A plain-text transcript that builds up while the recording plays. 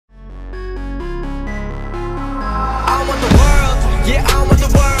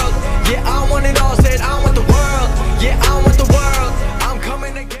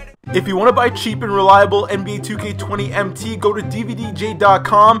If you want to buy cheap and reliable NBA 2K20 MT, go to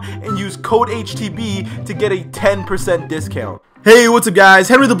dvdj.com and use code HTB to get a 10% discount. Hey, what's up guys,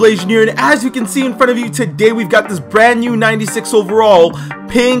 Henry the Blasian here, and as you can see in front of you today, we've got this brand new 96 overall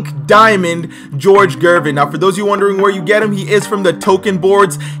Pink Diamond George Gervin. Now for those of you wondering where you get him, he is from the token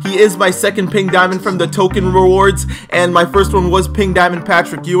boards. He is my second Pink Diamond from the token rewards, and my first one was Pink Diamond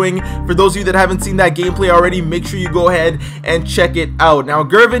Patrick Ewing. For those of you that haven't seen that gameplay already, make sure you go ahead and check it out. Now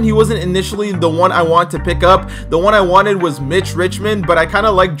Gervin, he wasn't initially the one I wanted to pick up. The one I wanted was Mitch Richmond, but I kind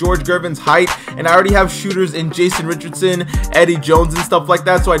of like George Gervin's height, and I already have shooters in Jason Richardson, Eddie Jones and stuff like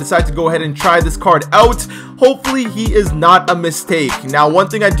that, so I decided to go ahead and try this card out. Hopefully he is not a mistake. Now one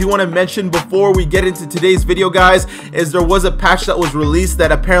thing I do want to mention before we get into today's video guys is there was a patch that was released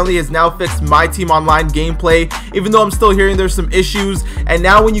that apparently has now fixed MyTEAM online gameplay, even though I'm still hearing there's some issues, and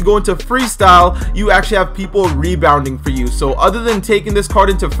now when you go into freestyle you actually have people rebounding for you. So other than taking this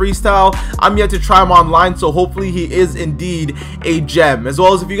card into freestyle, I'm yet to try him online, so hopefully he is indeed a gem. As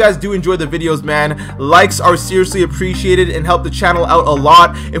well as if you guys do enjoy the videos, man, likes are seriously appreciated and help the channel out a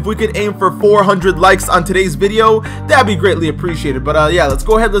lot. If we could aim for 400 likes on today's video, that'd be greatly appreciated. But yeah, let's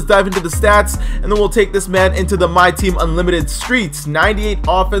go ahead, let's dive into the stats, and then we'll take this man into the MyTEAM Unlimited streets. 98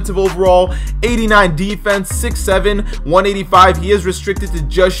 offensive overall, 89 defense, 6'7", 185. He is restricted to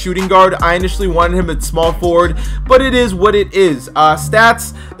just shooting guard. I initially wanted him at small forward, but it is what it is.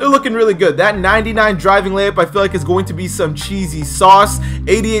 Stats, they're looking really good. That 99 driving layup I feel like is going to be some cheesy sauce.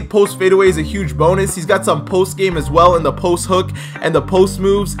 88 post fadeaway is a huge bonus. He's got some post game as well in the post hook and the post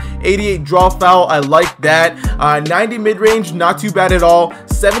moves. 88 draw foul, I like that. 90 mid-range, not too bad at all.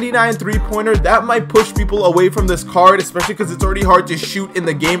 79 three-pointer, that might push people away from this card, especially because it's already hard to shoot in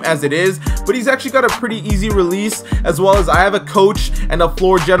the game as it is, but he's actually got a pretty easy release, as well as I have a coach and a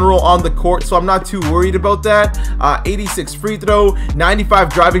floor general on the court, so I'm not too worried about that. 86 free throw, 95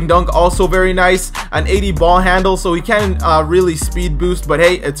 driving dunk, also very nice. An 80 ball handle, so he can really speed boost, but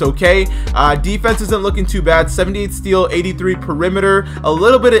hey, it's okay. Defense isn't looking too bad. 78 steal, 83 perimeter, a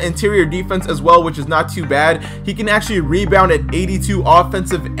little bit of interior defense as well, which is not too bad. He can actually rebound at 82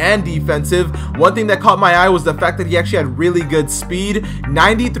 offensive and defensive. One thing that caught my eye was the fact that he actually had really good speed.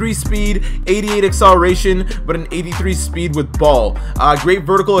 93 speed, 88 acceleration, but an 83 speed with ball. Great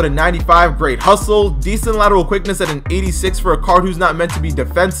vertical at a 95, great hustle, decent lateral quickness at an 86 for a card who's not meant to be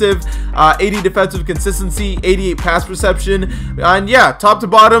defensive. 80 defensive consistency, 88 pass reception, and yeah, top to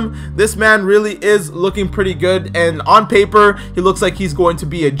bottom, this man really is looking pretty good, and on paper he looks like he's going to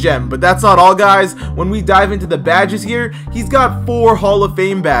be a gem. But that's not all guys. When we dive into the badges here, he's got 4 Hall of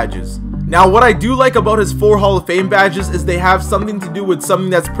Fame badges. Now what I do like about his 4 Hall of Fame badges is they have something to do with something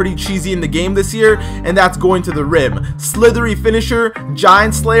that's pretty cheesy in the game this year, and that's going to the rim. Slithery finisher,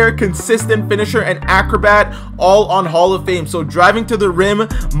 giant slayer, consistent finisher, and acrobat, all on Hall of Fame. So driving to the rim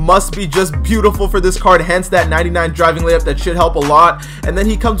must be just beautiful for this card, hence that 99 driving layup. That should help a lot. And then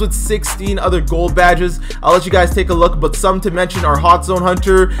he comes with 16 other gold badges. I'll let you guys take a look, but some to mention are hot zone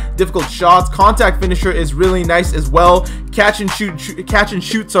hunter, difficult shots, contact finisher is really nice as well. Catch and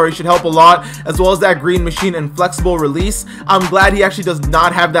shoot, sorry, should help a lot, as well as that green machine and flexible release. I'm glad he actually does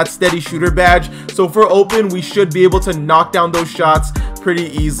not have that steady shooter badge, so for open we should be able to knock down those shots pretty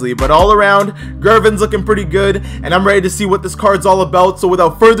easily. But all around, Gervin's looking pretty good, and I'm ready to see what this card's all about. So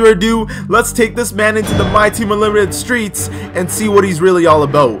without further ado, let's take this man into the MyTEAM Unlimited streets and see what he's really all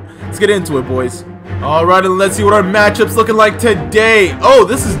about. Let's get into it, boys. Alright, and let's see what our matchup's looking like today. Oh,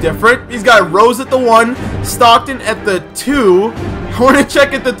 this is different. He's got Rose at the 1, Stockton at the 2,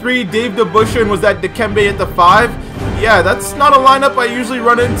 Hornacek at the 3, Dave DeBuscher, and was that Dikembe at the 5? Yeah, that's not a lineup I usually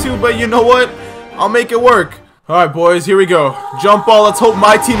run into, but you know what? I'll make it work. Alright boys, here we go. Jump ball, let's hope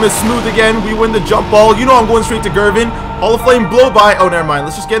my team is smooth again. We win the jump ball. You know I'm going straight to Gervin. Hall of Flame blow by. Oh, never mind.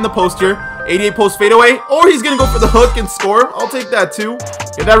 Let's just get in the post here. 88 post fadeaway, or he's gonna go for the hook and score. I'll take that too.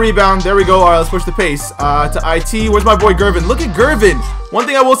 Get that rebound. There we go. Alright, let's push the pace. To IT. Where's my boy Gervin? Look at Gervin. One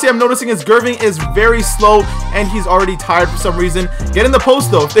thing I will say I'm noticing is Gervin is very slow, and he's already tired for some reason. Get in the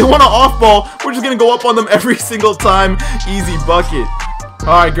post though. If they want to off ball, we're just gonna go up on them every single time. Easy bucket.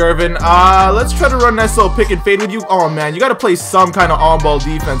 Alright, Gervin, let's try to run a nice little pick and fade with you. Oh man, you gotta play some kind of on-ball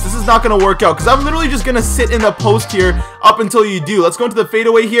defense. This is not gonna work out, because I'm literally just gonna sit in the post here up until you do. Let's go into the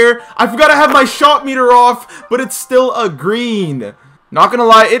fadeaway here. I forgot to have my shot meter off, but it's still a green. Not gonna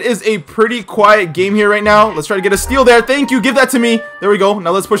lie, it is a pretty quiet game here right now. Let's try to get a steal there. Thank you, give that to me. There we go.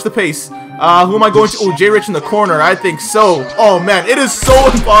 Now let's push the pace. Who am I going to? Oh, J Rich in the corner. I think so. Oh man, it is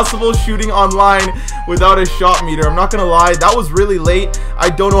so impossible shooting online without a shot meter. I'm not gonna lie, that was really late. I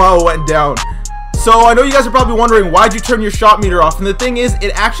don't know how it went down. So I know you guys are probably wondering, why'd you turn your shot meter off? And the thing is,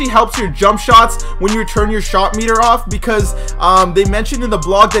 it actually helps your jump shots when you turn your shot meter off, because they mentioned in the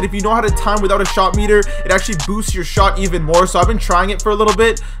blog that if you know how to time without a shot meter, it actually boosts your shot even more. So I've been trying it for a little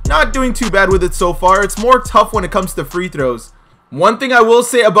bit, not doing too bad with it so far. It's more tough when it comes to free throws. One thing I will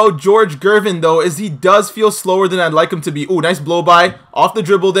say about George Gervin though is he does feel slower than I'd like him to be. Ooh, nice blow by, off the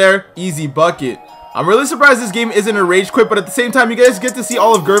dribble there, easy bucket. I'm really surprised this game isn't a rage quit, but at the same time, you guys get to see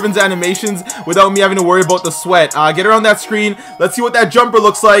all of Gervin's animations without me having to worry about the sweat. Get around that screen. Let's see what that jumper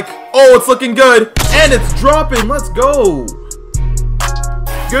looks like. Oh, it's looking good. And it's dropping. Let's go.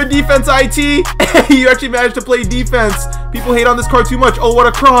 Good defense, IT. You actually managed to play defense. People hate on this card too much. Oh, what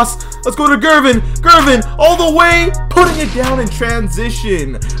a cross. Let's go to Gervin. Gervin, all the way, putting it down in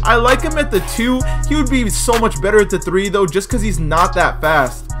transition. I like him at the 2. He would be so much better at the 3, though, just because he's not that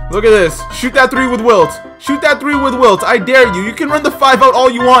fast. Look at this. Shoot that 3 with wilt. Shoot that 3 with wilt. I dare you. You can run the 5 out all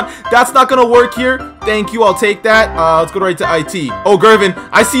you want. That's not going to work here. Thank you. I'll take that. Let's go right to IT. Oh, Gervin,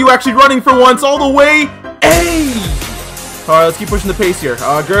 I see you actually running for once all the way. Hey! Alright, let's keep pushing the pace here.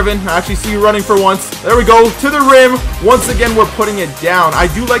 Gervin, I actually see you running for once. There we go. To the rim. Once again, we're putting it down.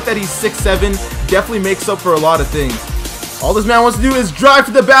 I do like that he's 6'7". Definitely makes up for a lot of things. All this man wants to do is drive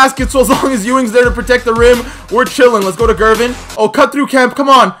to the basket, so as long as Ewing's there to protect the rim, we're chilling. Let's go to Gervin. Oh, cut through Kemp. Come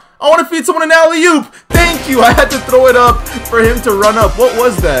on. I want to feed someone an alley-oop. Thank you. I had to throw it up for him to run up. What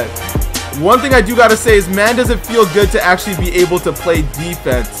was that? One thing I do got to say is, man, does it feel good to actually be able to play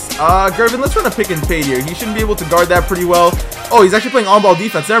defense. Gervin, let's run a pick and fade here. He shouldn't be able to guard that pretty well. Oh, he's actually playing on-ball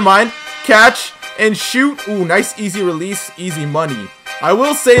defense. Never mind. Catch and shoot. Ooh, nice easy release. Easy money. I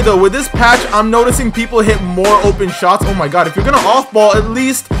will say though, with this patch, I'm noticing people hit more open shots. Oh my god, if you're gonna off-ball, at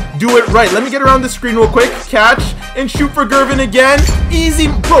least do it right. Let me get around the screen real quick. Catch and shoot for Gervin again. Easy.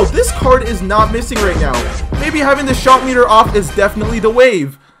 Bro, this card is not missing right now. Maybe having the shot meter off is definitely the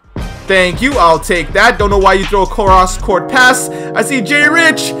wave. Thank you. I'll take that. Don't know why you throw a cross-court pass. I see Jay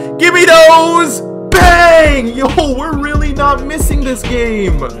Rich. Give me those. Bang! Yo, we're really not missing this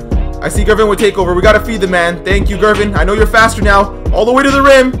game. I see Gervin with takeover. We got to feed the man. Thank you, Gervin. I know you're faster now. All the way to the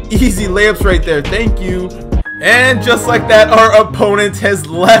rim. Easy layups right there. Thank you. And just like that, our opponent has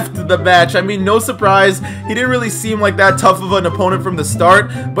left the match. I mean, no surprise. He didn't really seem like that tough of an opponent from the start,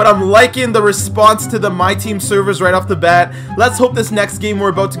 but I'm liking the response to the MyTEAM servers right off the bat. Let's hope this next game we're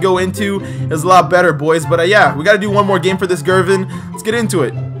about to go into is a lot better, boys. But yeah, we got to do one more game for this Gervin. Let's get into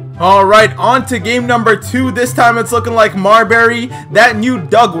it. Alright, on to game number 2. This time it's looking like Marbury, that new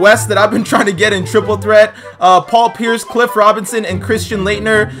Doug West that I've been trying to get in triple threat. Paul Pierce, Cliff Robinson, and Christian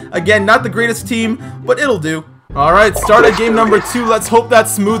Laettner. Again, not the greatest team, but it'll do. Alright, start at game number 2. Let's hope that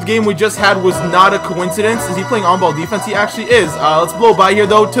smooth game we just had was not a coincidence. Is he playing on-ball defense? He actually is. Let's blow by here,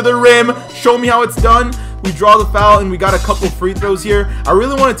 though, to the rim. Show me how it's done. We draw the foul, and we got a couple free throws here. I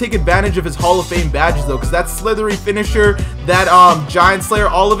really want to take advantage of his Hall of Fame badges, though, because that slithery finisher, that Giant Slayer,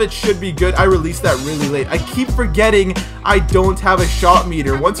 all of it should be good. I released that really late. I keep forgetting I don't have a shot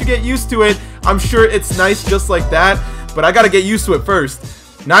meter. Once you get used to it, I'm sure it's nice just like that, but I got to get used to it first.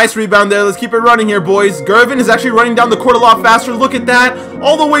 Nice rebound there. Let's keep it running here, boys. Gervin is actually running down the court a lot faster. Look at that.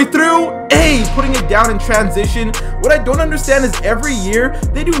 All the way through. Hey, putting it down in transition. What I don't understand is every year,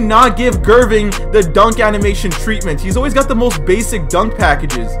 they do not give Gervin the dunk animation treatment. He's always got the most basic dunk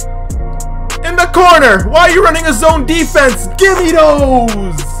packages. In the corner. Why are you running a zone defense? Give me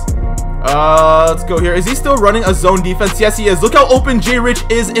those. Let's go here. Is he still running a zone defense? Yes, he is. Look how open Jay Rich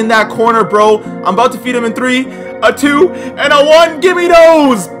is in that corner, bro. I'm about to feed him in 3, a 2, and a 1. Give me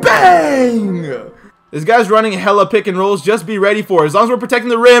those. Bang! This guy's running hella pick and rolls. Just be ready for it. As long as we're protecting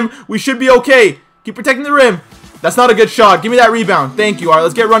the rim, we should be okay. Keep protecting the rim. That's not a good shot. Give me that rebound. Thank you. All right,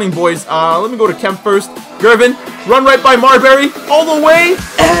 let's get running, boys. Let me go to Kemp first. Gervin, run right by Marbury. All the way.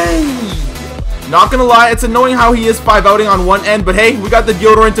 Hey! Not gonna lie, it's annoying how he is 5-outing on one end, but hey, we got the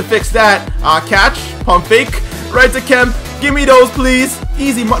deodorant to fix that. Catch, pump fake, right to Kemp. Give me those, please.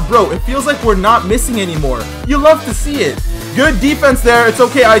 Easy, bro, it feels like we're not missing anymore. You love to see it. Good defense there. It's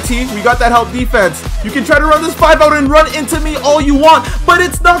okay, IT. We got that help defense. You can try to run this 5-out and run into me all you want, but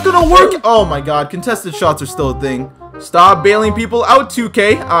it's not gonna work. Oh my god, contested shots are still a thing. Stop bailing people out,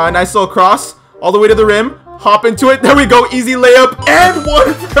 2K. Nice little cross. All the way to the rim. Hop into it. There we go. Easy layup. And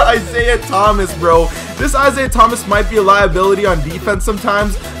one for Isaiah Thomas, bro. This Isaiah Thomas might be a liability on defense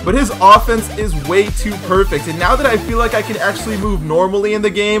sometimes, but his offense is way too perfect. And now that I feel like I can actually move normally in the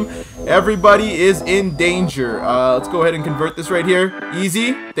game, everybody is in danger. Let's go ahead and convert this right here.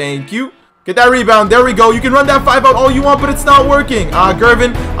 Easy. Thank you. Get that rebound. There we go. You can run that 5-out all you want, but it's not working.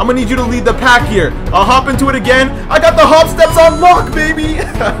 Gervin, I'm going to need you to lead the pack here. I'll hop into it again. I got the hop steps on lock, baby.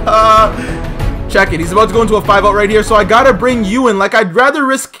 Check it. He's about to go into a 5-out right here, so I gotta bring you in. Like, I'd rather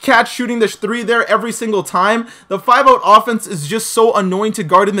risk Cat shooting the 3 there every single time. The 5-out offense is just so annoying to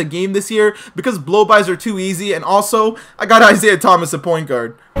guard in the game this year because blow-bys are too easy, and also, I got Isaiah Thomas at point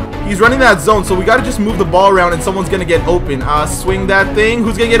guard. He's running that zone, so we gotta just move the ball around and someone's gonna get open. Swing that thing.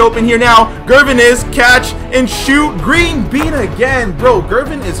 Who's gonna get open here now? Gervin is. Catch and shoot. Green bean again. Bro,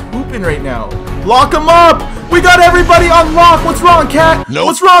 Gervin is hooping right now. Lock him up. We got everybody on lock. What's wrong, Cat? Nope.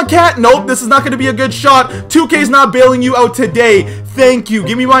 What's wrong, Cat? Nope, this is not gonna be a good shot. 2K's not bailing you out today. Thank you.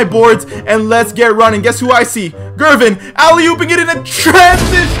 Give me my boards and let's get running. Guess who I see? Gervin alley-ooping it in a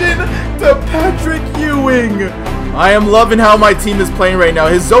transition to Patrick Ewing. I am loving how my team is playing right now.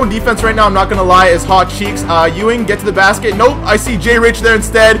 His zone defense right now, I'm not gonna lie, is hot cheeks. Ewing, get to the basket. Nope, I see J Rich there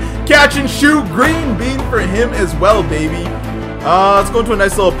instead. Catch and shoot. Green bean for him as well, baby. Let's go into a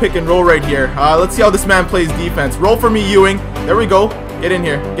nice little pick and roll right here. Let's see how this man plays defense. Roll for me, Ewing. There we go. Get in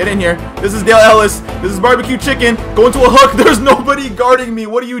here. Get in here. This is Dale Ellis. This is barbecue chicken. Go into a hook. There's nobody guarding me.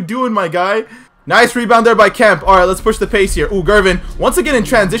 What are you doing, my guy? Nice rebound there by Kemp. Alright, let's push the pace here. Ooh, Gervin. Once again in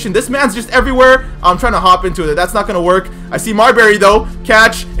transition. This man's just everywhere. I'm trying to hop into it. That's not going to work. I see Marbury, though.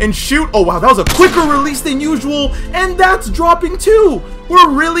 Catch and shoot. Oh, wow. That was a quicker release than usual. And that's dropping, too.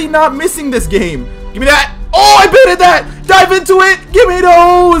 We're really not missing this game. Give me that. Oh, I baited that. Dive into it. Give me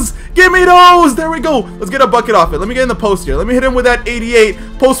those. Give me those. There we go. Let's get a bucket off it. Let me get in the post here. Let me hit him with that 88.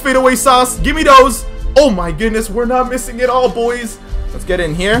 Post fadeaway sauce. Give me those. Oh, my goodness. We're not missing it all, boys. Let's get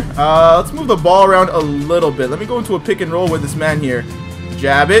in here. Let's move the ball around a little bit. Let me go into a pick and roll with this man here.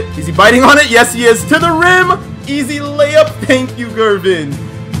 Jab it. Is he biting on it? Yes, he is. To the rim. Easy layup. Thank you, Gervin.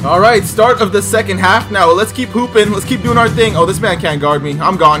 All right, start of the second half now. Let's keep hooping. Let's keep doing our thing. Oh, this man can't guard me.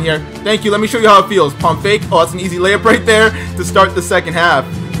 I'm gone here. Thank you. Let me show you how it feels. Pump fake. Oh, that's an easy layup right there to start the second half.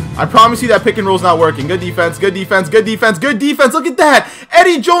 I promise you that pick and roll's not working. Good defense, good defense, good defense, good defense. Look at that.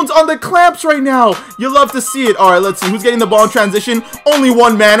 Eddie Jones on the clamps right now. You love to see it. All right, let's see. Who's getting the ball in transition? Only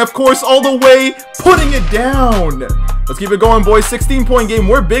one man, of course, all the way. Putting it down. Let's keep it going, boys. 16-point game.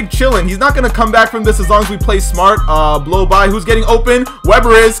 We're big chilling. He's not going to come back from this as long as we play smart. Blow by. Who's getting open?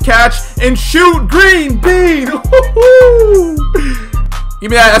 Weber is. Catch and shoot. Green bean. Give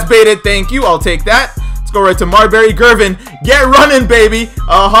me that. That's baited. Thank you. I'll take that. Go right to Marbury. Gervin, get running, baby.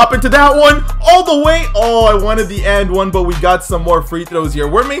 Hop into that one all the way. Oh, I wanted the end one, but we got some more free throws here.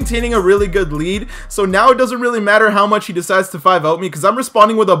 We're maintaining a really good lead, so now it doesn't really matter how much he decides to 5-out me because I'm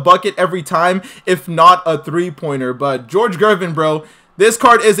responding with a bucket every time, if not a 3-pointer. But George Gervin, bro, this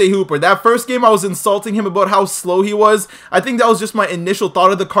card is a hooper. That first game I was insulting him about how slow he was. I think that was just my initial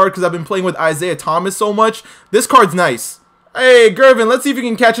thought of the card because I've been playing with Isaiah Thomas so much. This card's nice. Hey, Gervin, let's see if you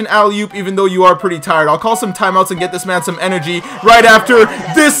can catch an alley-oop even though you are pretty tired. I'll call some timeouts and get this man some energy right after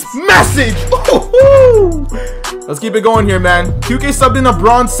this message. Let's keep it going here, man. 2K subbed in a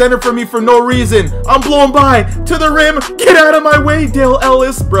bronze center for me for no reason. I'm blowing by to the rim. Get out of my way, Dale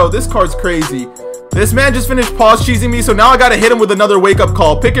Ellis. Bro, this card's crazy. This man just finished pause cheesing me, so now I gotta hit him with another wake-up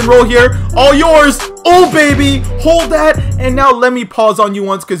call. Pick and roll here. All yours. Oh, baby. Hold that. And now let me pause on you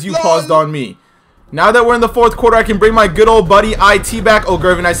once because you paused on me. Now that we're in the fourth quarter, I can bring my good old buddy IT back. Oh,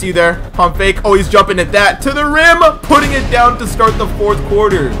 Gervin, I see you there. Pump fake. Oh, he's jumping at that. To the rim. Putting it down to start the fourth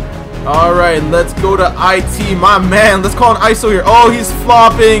quarter. All right, let's go to IT. My man, let's call an ISO here. Oh, he's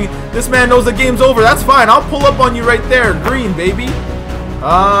flopping. This man knows the game's over. That's fine. I'll pull up on you right there. Green, baby.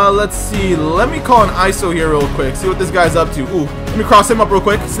 Let's see. Let me call an ISO here real quick. See what this guy's up to. Ooh, let me cross him up real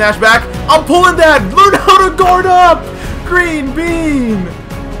quick. Snatch back. I'm pulling that. Learn how to guard up. Green bean.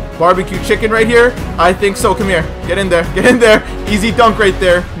 Barbecue chicken right here? I think so. Come here. Get in there. Get in there. Easy dunk right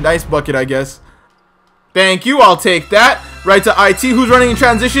there. Nice bucket, I guess. Thank you. I'll take that. Right to IT. Who's running in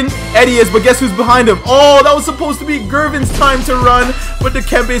transition? Eddie is, but guess who's behind him? Oh, that was supposed to be Gervin's time to run, but the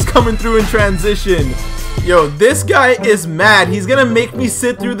Kempe's coming through in transition. Yo, this guy is mad. He's gonna make me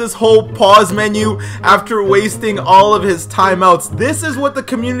sit through this whole pause menu after wasting all of his timeouts. This is what the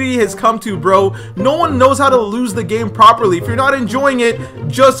community has come to, bro. No one knows how to lose the game properly. If you're not enjoying it,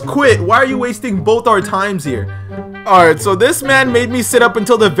 just quit. Why are you wasting both our times here? Alright, so this man made me sit up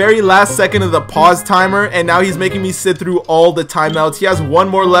until the very last second of the pause timer, and now he's making me sit through all the timeouts. He has one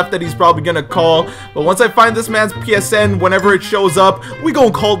more left that he's probably gonna call, but once I find this man's PSN, whenever it shows up, we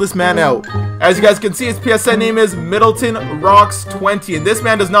gonna call this man out. As you guys can see, his PSN name is Middleton Rocks 20, and this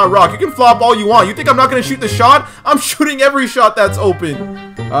man does not rock. You can flop all you want. You think I'm not gonna shoot the shot? I'm shooting every shot that's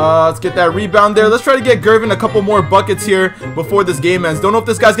open. Let's get that rebound there. Let's try to get Gervin a couple more buckets here before this game ends. Don't know if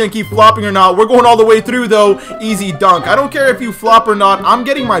this guy's gonna keep flopping or not. We're going all the way through though. Easy dunk. I don't care if you flop or not. I'm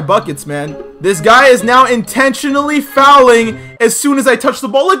getting my buckets, man. This guy is now intentionally fouling as soon as I touch the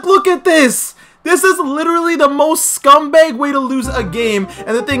ball. Like, look at this. This is literally the most scumbag way to lose a game.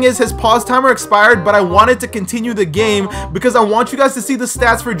 And the thing is, his pause timer expired, but I wanted to continue the game because I want you guys to see the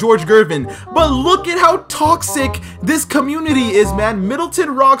stats for George Gervin. But look at how toxic this community is, man.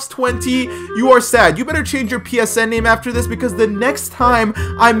 Middleton Rocks 20, you are sad. You better change your PSN name after this, because the next time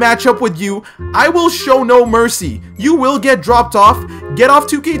I match up with you, I will show no mercy. You will get dropped off. Get off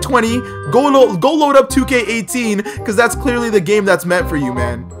 2k20, go load up 2k18, because that's clearly the game that's meant for you,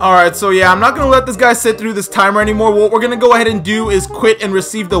 man. Alright, so yeah, I'm not gonna let this guy sit through this timer anymore. What we're gonna go ahead and do is quit and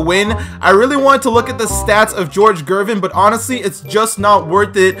receive the win. I really wanted to look at the stats of George Gervin, but honestly, it's just not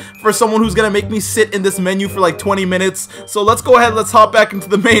worth it for someone who's gonna make me sit in this menu for like 20 minutes. So let's go ahead, let's hop back into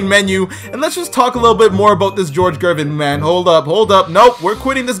the main menu, and let's just talk a little bit more about this George Gervin, man. Hold up. Nope, we're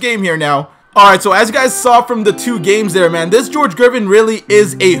quitting this game here now. Alright, so as you guys saw from the 2 games there, man, this George Gervin really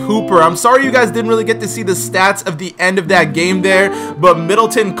is a hooper. I'm sorry you guys didn't really get to see the stats of the end of that game there, but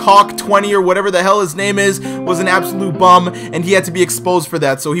Middleton Cock 20 or whatever the hell his name is was an absolute bum, and he had to be exposed for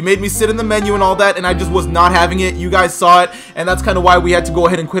that. So he made me sit in the menu and all that, and I just was not having it. You guys saw it, and that's kind of why we had to go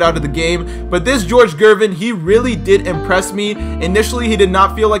ahead and quit out of the game. But this George Gervin, he really did impress me. Initially, he did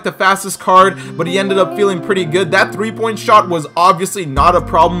not feel like the fastest card, but he ended up feeling pretty good. That 3-point shot was obviously not a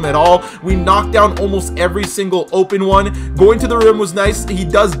problem at all. We knocked down almost every single open one. Going to the rim was nice. He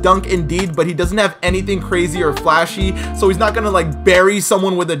does dunk indeed, but he doesn't have anything crazy or flashy, so he's not gonna like bury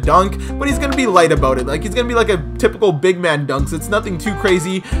someone with a dunk, but he's gonna be light about it. Like, he's gonna be like a typical big man dunks. It's nothing too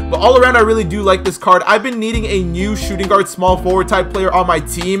crazy, but all around I really do like this card. I've been needing a new shooting guard, small forward type player on my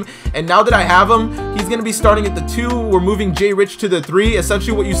team, and now that I have him, he's gonna be starting at the 2. We're moving J Rich to the 3.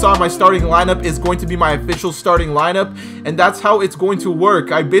 Essentially what you saw in my starting lineup is going to be my official starting lineup, and that's how it's going to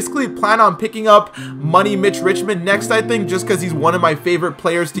work. I basically plan on picking up Money Mitch Richmond next, I think, just because he's one of my favorite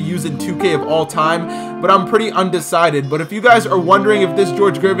players to use in 2K of all time, but I'm pretty undecided. But if you guys are wondering if this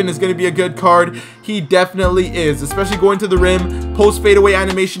George Gervin is going to be a good card, he definitely is, especially going to the rim. Post fadeaway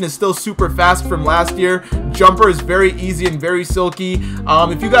animation is still super fast from last year. Jumper is very easy and very silky.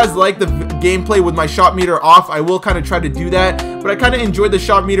 If you guys like the gameplay with my shot meter off, I will kind of try to do that, but I kind of enjoyed the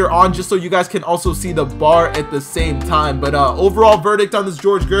shot meter on just so you guys can also see the bar at the same time. But overall verdict on this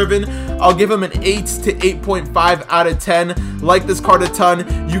George Gervin, I'll give him an 8 to 8.5 out of 10. Like this card a ton.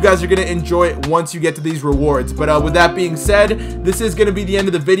 You guys are going to enjoy it once you get to these rewards. But with that being said, this is going to be the end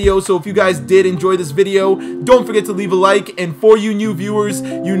of the video. So if you guys did enjoy this video, don't forget to leave a like. And for you new viewers,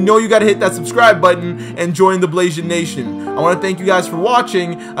 you know you got to hit that subscribe button and join the Blasian Nation. I want to thank you guys for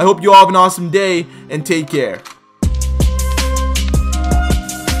watching. I hope you all have an awesome day, and take care.